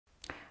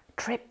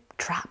trip,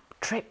 trap,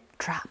 trip,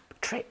 trap,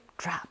 trip,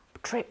 trap,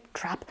 trip,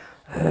 trap.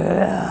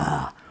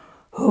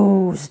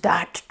 Who's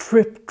that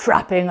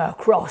trip-trapping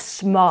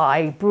across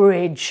my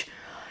bridge?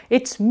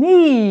 It's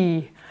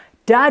me,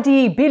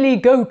 Daddy Billy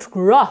Goat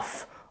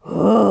Gruff.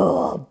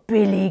 Oh,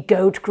 Billy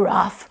Goat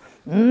Gruff.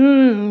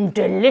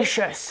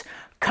 Delicious.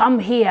 Come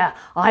here,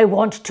 I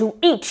want to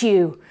eat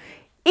you.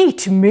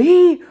 Eat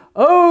me?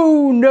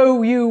 Oh,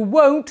 no, you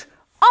won't.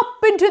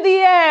 Up into the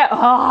air.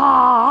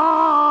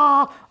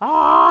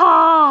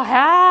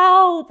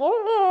 Help.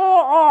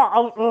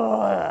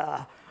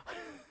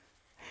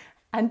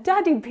 And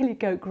Daddy Billy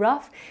Goat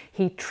Gruff,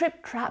 he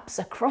trip-traps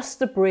across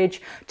the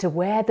bridge to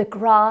where the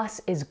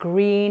grass is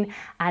green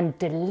and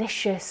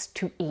delicious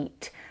to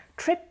eat.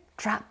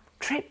 Trip-trap,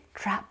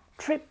 trip-trap,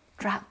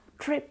 trip-trap,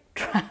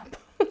 trip-trap.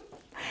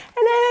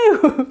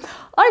 Hello,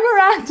 I'm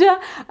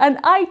Miranda and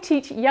I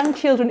teach young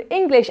children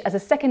English as a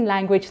second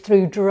language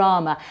through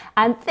drama,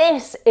 and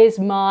this is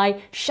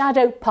my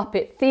shadow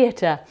puppet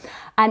theatre.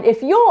 And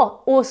if you're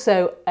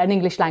also an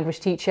English language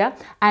teacher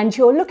and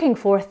you're looking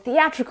for a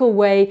theatrical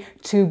way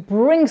to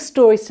bring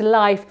stories to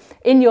life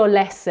in your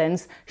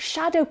lessons,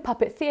 shadow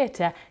puppet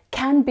theatre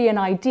can be an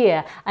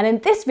idea. And in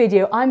this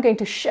video, I'm going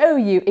to show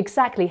you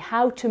exactly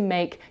how to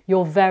make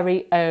your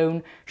very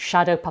own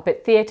shadow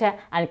puppet theatre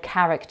and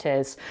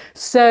characters.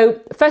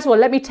 So first of all,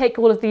 let me take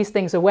all of these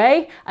things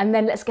away and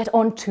then let's get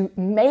on to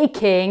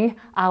making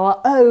our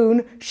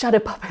own shadow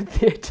puppet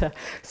theatre.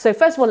 So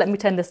first of all, let me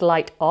turn this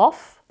light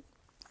off.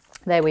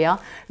 There we are.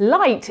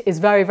 Light is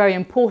very, very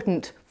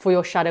important for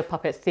your shadow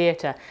puppet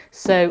theatre.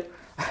 So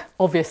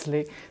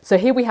obviously, so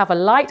here we have a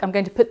light. I'm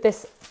going to put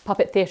this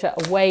puppet theatre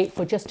away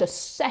for just a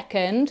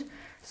second.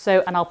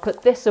 So, and I'll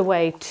put this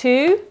away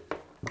too.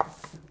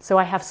 So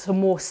I have some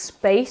more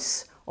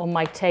space on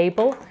my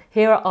table.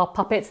 Here are our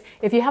puppets.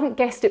 If you haven't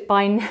guessed it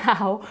by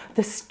now,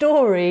 the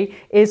story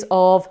is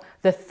of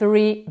the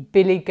 3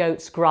 Billy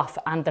Goats Gruff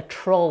and the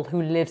troll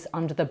who lives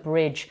under the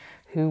bridge,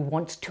 who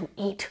wants to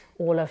eat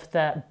all of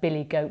the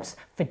billy goats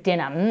for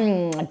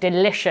dinner.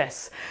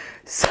 Delicious.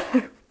 So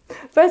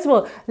first of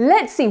all,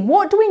 let's see,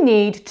 what do we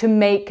need to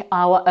make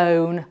our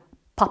own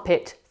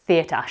puppet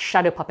theatre, our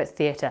shadow puppet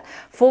theatre?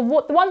 For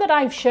the one that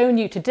I've shown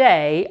you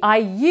today, I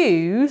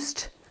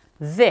used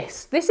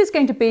this. This is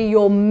going to be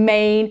your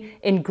main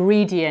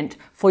ingredient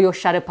for your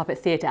shadow puppet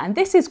theatre, and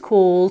this is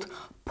called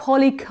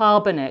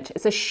polycarbonate.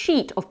 It's a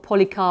sheet of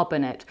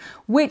polycarbonate,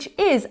 which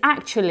is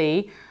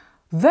actually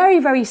very,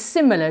 very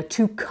similar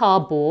to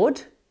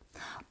cardboard,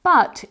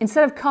 but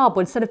instead of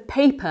cardboard, instead of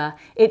paper,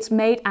 it's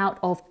made out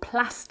of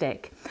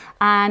plastic,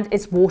 and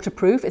it's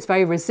waterproof, it's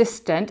very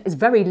resistant, it's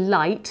very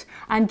light,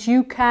 and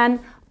you can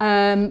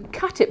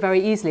cut it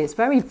very easily. It's a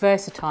very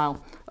versatile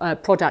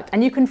product,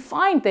 and you can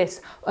find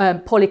this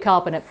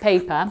polycarbonate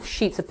paper,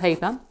 sheets of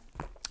paper,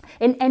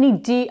 in any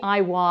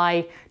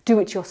DIY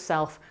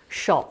do-it-yourself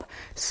shop.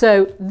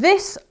 So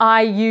this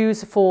I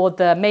use for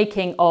the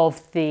making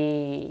of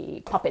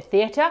the puppet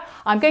theatre.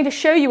 I'm going to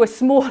show you a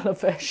smaller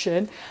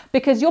version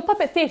because your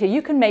puppet theatre,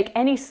 you can make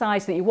any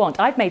size that you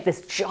want. I've made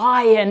this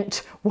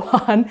giant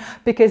one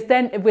because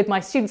then with my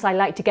students I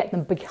like to get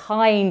them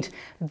behind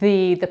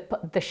the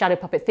shadow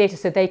puppet theatre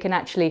so they can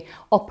actually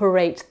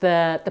operate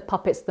the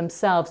puppets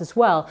themselves as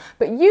well.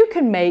 But you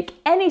can make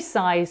any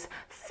size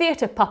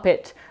theatre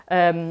puppet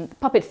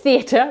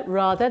theatre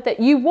rather that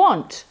you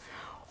want.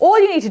 All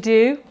you need to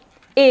do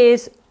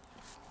is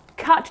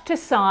cut to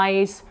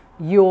size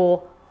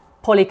your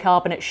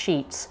polycarbonate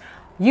sheets.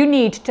 You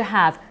need to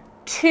have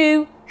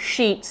 2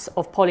 sheets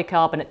of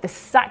polycarbonate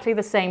exactly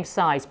the same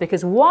size,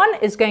 because one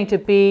is going to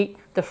be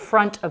the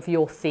front of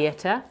your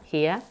theatre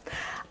here,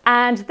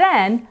 and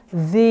then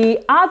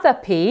the other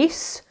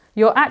piece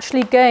you're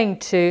actually going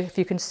to, if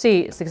you can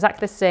see, it's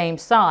exactly the same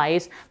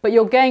size, but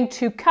you're going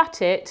to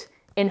cut it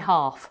in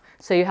half.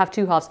 So you have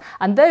 2 halves,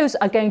 and those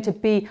are going to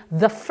be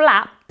the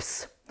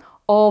flaps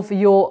of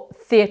your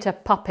theatre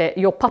puppet,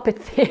 your puppet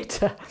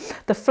theatre,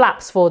 the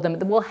flaps for them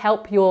that will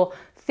help your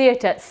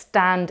theatre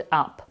stand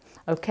up.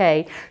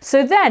 Okay,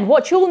 so then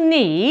what you'll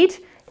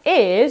need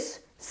is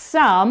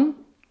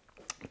some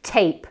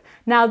tape.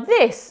 Now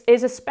this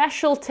is a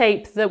special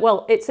tape that,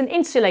 well, it's an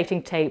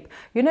insulating tape.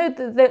 You know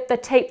the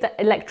tape that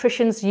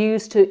electricians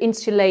use to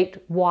insulate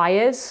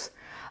wires?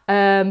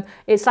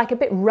 It's like a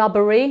bit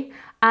rubbery.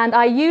 And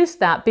I use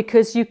that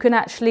because you can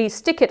actually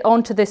stick it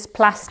onto this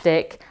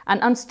plastic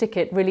and unstick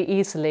it really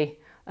easily.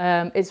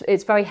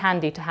 It's very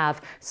handy to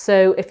have.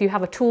 So if you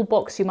have a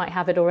toolbox, you might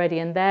have it already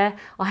in there.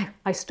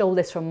 I stole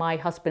this from my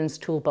husband's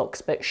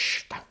toolbox, but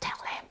shh, don't tell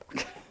him.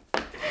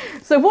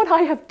 So what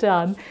I have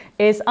done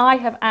is I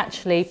have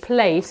actually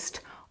placed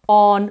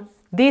on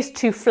these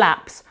 2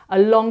 flaps a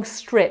long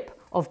strip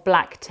of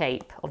black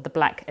tape, of the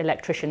black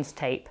electrician's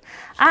tape.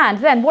 And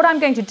then what I'm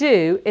going to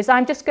do is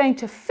I'm just going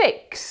to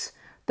fix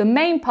the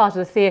main part of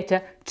the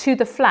theatre to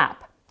the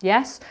flap,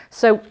 yes?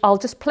 So I'll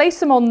just place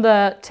them on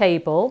the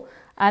table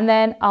and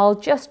then I'll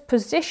just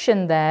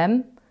position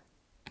them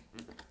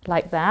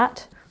like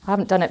that. I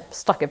haven't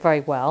stuck it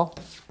very well,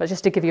 but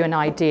just to give you an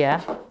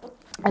idea.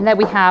 And then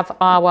we have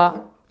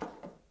our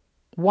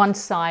one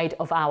side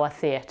of our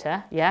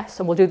theatre, yes,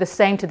 and we'll do the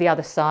same to the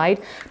other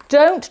side.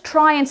 Don't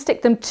try and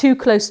stick them too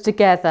close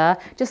together,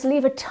 just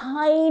leave a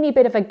tiny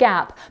bit of a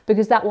gap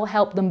because that will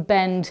help them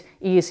bend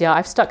easier.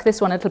 I've stuck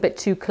this one a little bit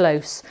too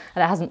close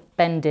and it hasn't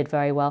bended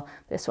very well.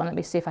 This one, let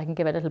me see if I can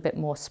give it a little bit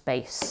more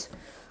space.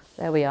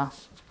 There we are.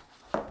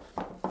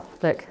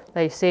 Look,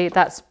 there you see,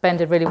 that's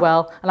bended really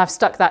well, and I've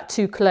stuck that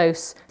too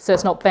close so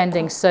it's not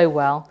bending so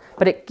well,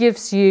 but it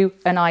gives you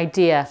an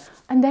idea.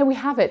 And there we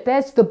have it,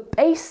 there's the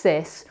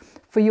basis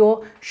for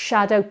your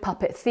shadow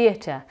puppet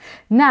theatre.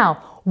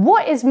 Now,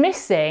 what is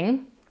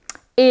missing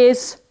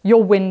is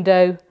your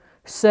window.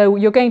 So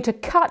you're going to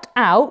cut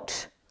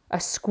out a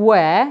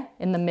square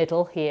in the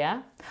middle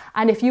here.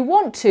 And if you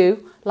want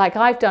to, like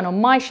I've done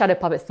on my shadow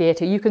puppet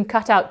theatre, you can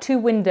cut out 2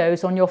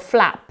 windows on your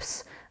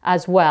flaps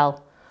as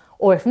well.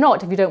 Or if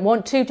not, if you don't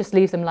want to, just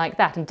leave them like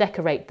that and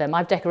decorate them.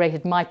 I've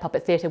decorated my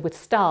puppet theatre with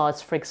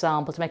stars, for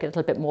example, to make it a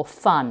little bit more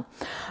fun.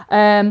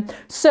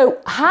 So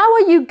how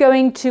are you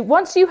going to,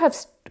 once you have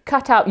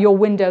cut out your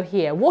window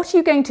here, what are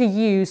you going to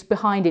use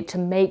behind it to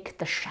make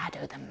the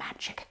shadow, the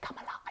magic, come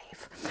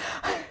alive?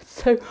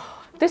 So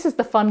this is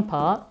the fun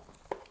part.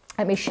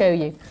 Let me show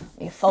you. Let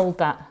me fold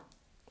that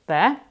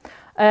there.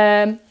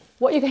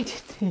 What you're going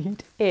to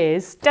need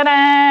is,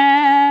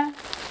 ta-da!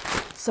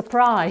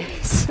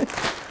 Surprise!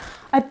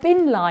 A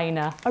bin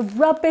liner, a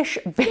rubbish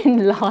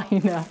bin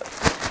liner.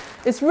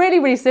 It's really,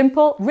 really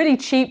simple, really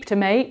cheap to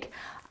make,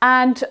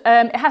 and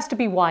it has to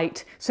be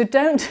white. So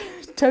don't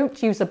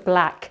use a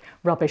black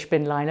rubbish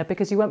bin liner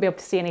because you won't be able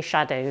to see any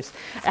shadows.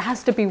 It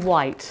has to be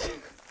white.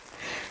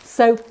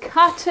 So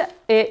cut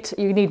it,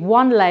 you need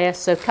 1 layer,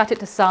 so cut it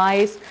to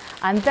size.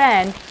 And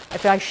then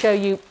if I show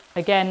you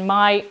again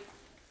my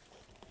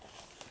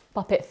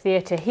puppet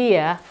theatre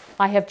here,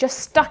 I have just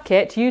stuck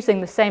it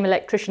using the same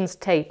electrician's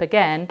tape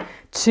again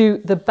to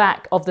the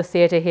back of the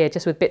theatre here,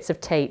 just with bits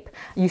of tape.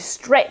 You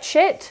stretch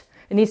it,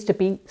 it needs to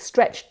be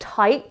stretched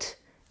tight,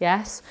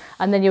 yes,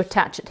 and then you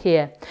attach it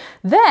here.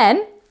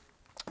 Then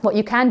what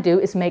you can do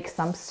is make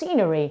some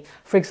scenery.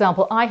 For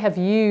example, I have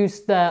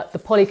used the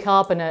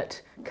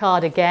polycarbonate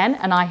card again,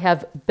 and I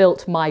have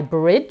built my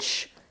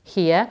bridge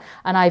here,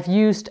 and I've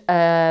used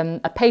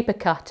a paper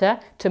cutter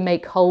to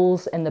make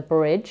holes in the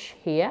bridge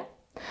here.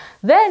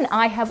 Then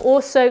I have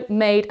also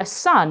made a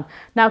sun.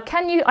 Now,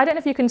 I don't know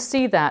if you can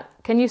see that.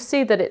 Can you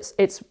see that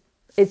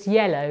it's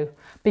yellow?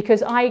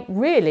 Because I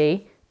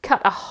really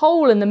cut a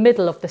hole in the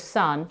middle of the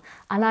sun,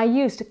 and I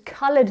used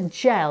coloured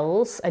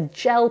gels, a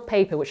gel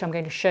paper, which I'm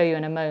going to show you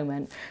in a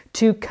moment,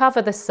 to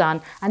cover the sun.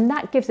 And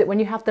that gives it, when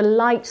you have the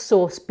light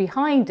source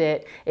behind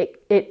it,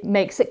 it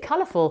makes it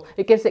colourful.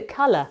 It gives it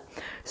colour.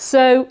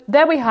 So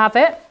there we have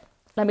it.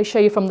 Let me show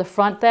you from the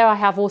front. There I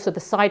have also the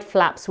side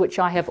flaps, which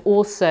I have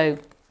also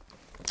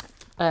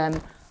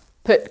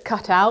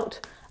cut out,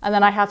 and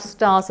then I have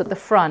stars at the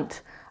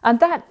front, and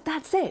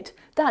that's it.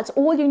 That's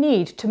all you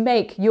need to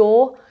make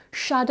your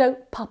shadow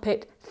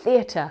puppet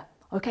theatre.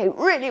 Okay,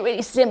 really,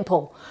 really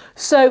simple.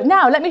 So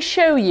now let me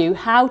show you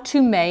how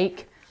to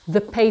make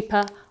the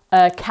paper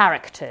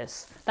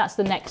characters. That's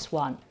the next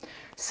one.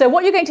 So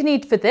what you're going to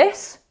need for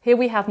this, here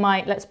we have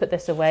let's put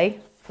this away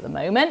for the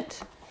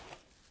moment.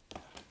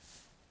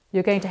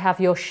 You're going to have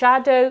your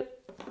shadow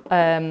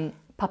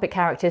puppet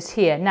characters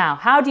here. Now,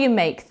 how do you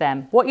make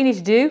them? What you need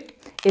to do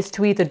is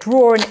to either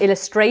draw an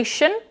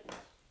illustration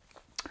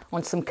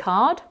on some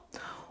card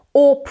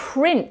or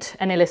print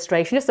an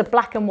illustration, just a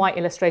black and white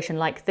illustration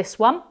like this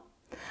one,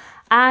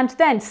 and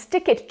then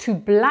stick it to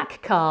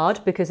black card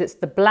because it's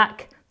the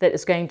black that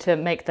is going to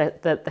make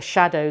the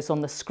shadows on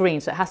the screen.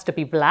 So it has to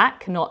be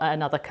black, not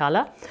another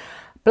colour.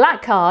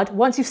 Black card,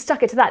 once you've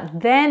stuck it to that,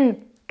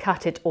 then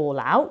cut it all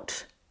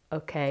out.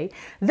 Okay,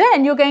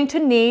 then you're going to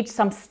need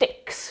some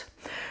sticks.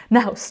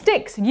 Now,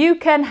 sticks, you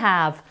can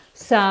have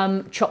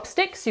some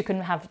chopsticks,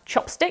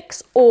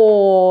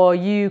 or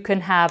you can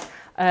have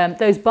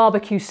those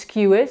barbecue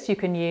skewers you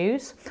can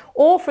use.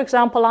 Or, for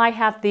example, I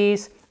have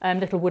these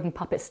little wooden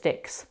puppet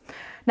sticks.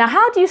 Now,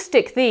 how do you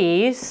stick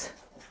these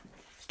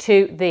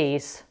to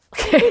these?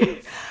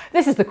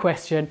 This is the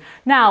question.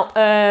 Now,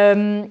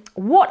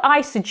 what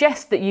I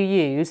suggest that you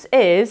use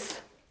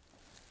is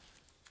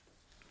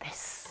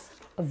this,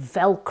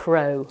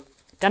 Velcro.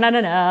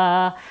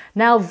 Da-na-na-na.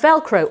 Now,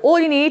 Velcro, all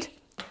you need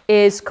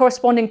is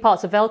corresponding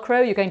parts of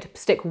Velcro. You're going to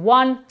stick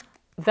one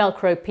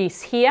Velcro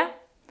piece here.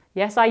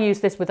 Yes, I use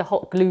this with a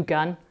hot glue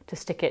gun to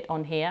stick it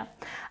on here.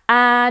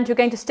 And you're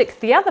going to stick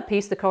the other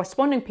piece, the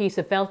corresponding piece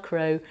of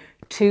Velcro,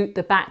 to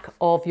the back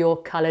of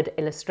your coloured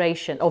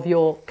illustration, of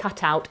your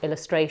cutout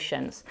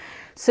illustrations.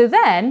 So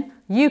then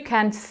you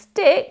can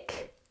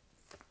stick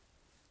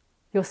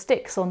your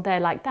sticks on there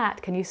like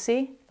that. Can you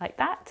see? Like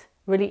that,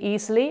 really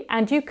easily.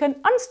 And you can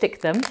unstick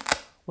them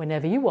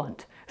whenever you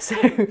want. So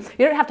you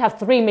don't have to have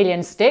 3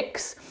 million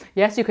sticks.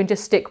 Yes, you can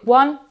just stick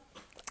one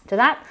to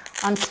that,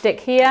 unstick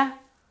here,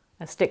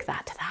 and stick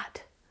that to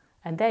that.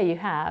 And there you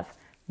have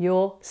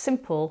your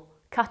simple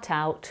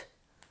cutout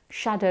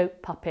shadow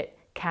puppet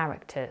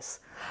characters.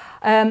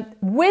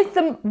 With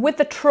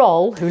the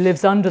troll who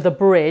lives under the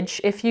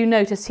bridge, if you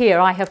notice here,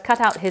 I have cut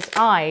out his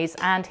eyes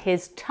and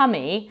his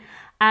tummy,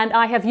 and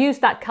I have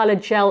used that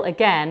coloured gel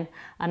again,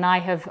 and I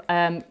have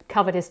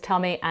covered his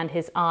tummy and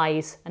his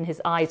eyes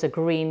are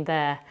green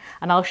there.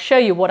 And I'll show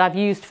you what I've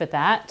used for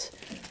that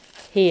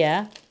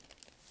here.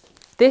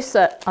 These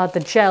are the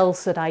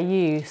gels that I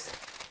use.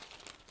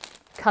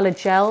 Coloured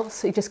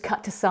gels, you just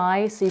cut to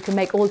size, so you can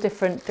make all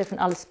different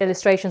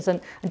illustrations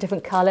and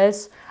different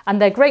colours,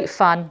 and they're great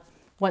fun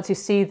once you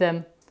see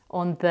them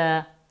on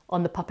the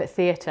puppet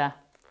theatre.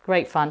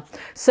 Great fun.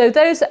 So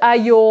those are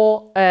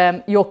your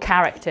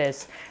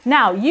characters.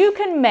 Now you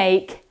can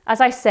make,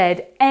 as I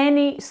said,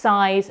 any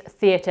size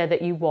theatre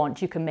that you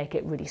want. You can make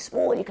it really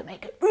small, you can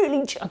make it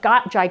really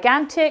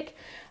gigantic,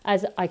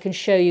 as I can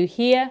show you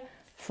here.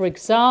 For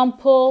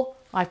example,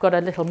 I've got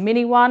a little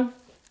mini one,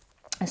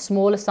 a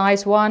smaller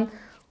size one,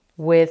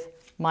 with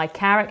my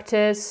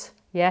characters.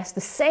 Yes,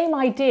 the same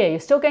idea. You're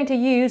still going to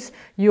use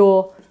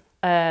your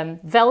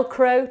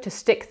Velcro to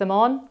stick them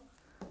on.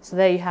 So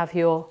there you have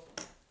your,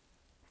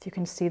 if you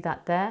can see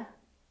that there,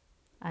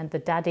 and the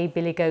daddy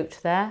billy goat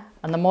there,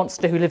 and the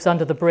monster who lives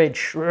under the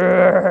bridge,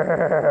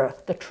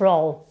 the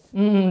troll.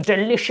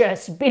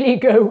 Delicious billy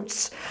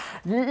goats,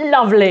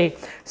 lovely.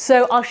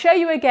 So I'll show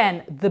you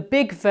again the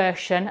big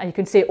version, and you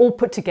can see it all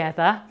put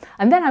together,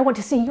 and then I want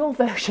to see your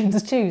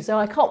versions too, so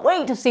I can't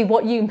wait to see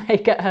what you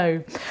make at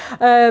home.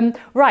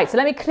 Right, so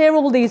let me clear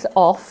all these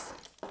off.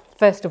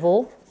 First of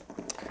all,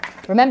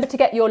 remember to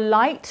get your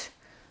light,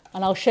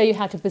 and I'll show you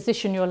how to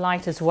position your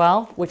light as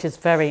well, which is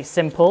very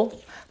simple,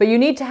 but you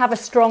need to have a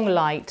strong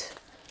light,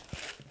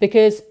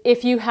 because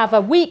if you have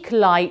a weak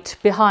light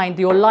behind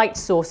your light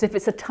source, if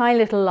it's a tiny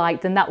little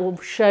light, then that will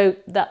show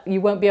that you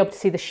won't be able to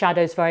see the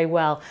shadows very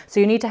well. So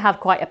you need to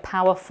have quite a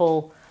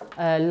powerful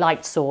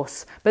light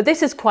source. But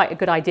this is quite a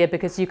good idea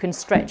because you can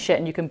stretch it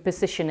and you can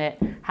position it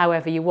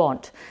however you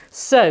want.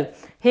 So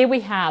here we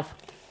have,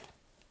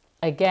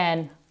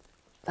 again,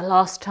 the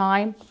last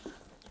time,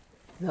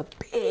 the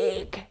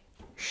big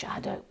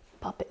shadow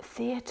puppet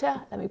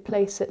theatre. Let me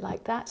place it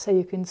like that so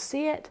you can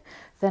see it.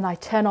 Then I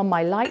turn on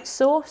my light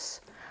source.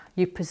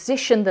 You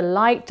position the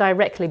light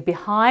directly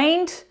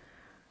behind.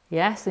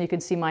 Yes, and you can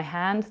see my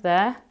hand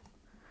there.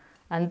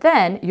 And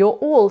then you're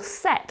all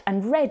set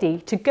and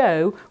ready to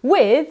go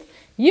with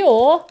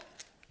your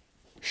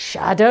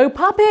shadow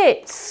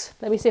puppets.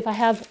 Let me see if I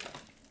have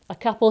a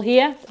couple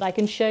here that I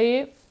can show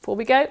you before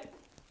we go.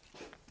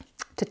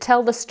 To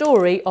tell the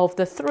story of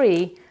the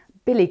 3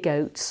 billy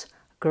goats,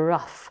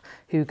 gruff,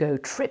 who go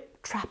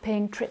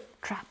trip-trapping,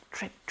 trip-trap,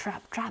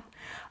 trip-trap, trap,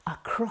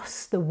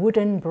 across the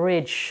wooden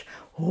bridge.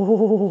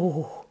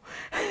 Oh,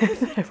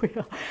 there we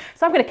are.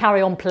 So I'm going to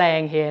carry on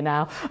playing here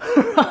now.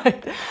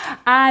 Right.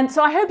 And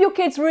so I hope your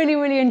kids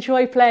really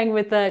enjoy playing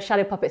with the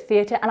Shadow Puppet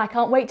Theatre, and I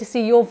can't wait to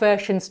see your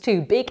versions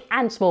too, big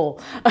and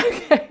small.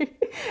 Okay,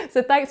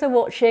 so thanks for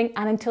watching,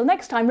 and until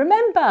next time,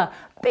 remember,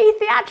 be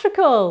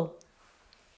theatrical.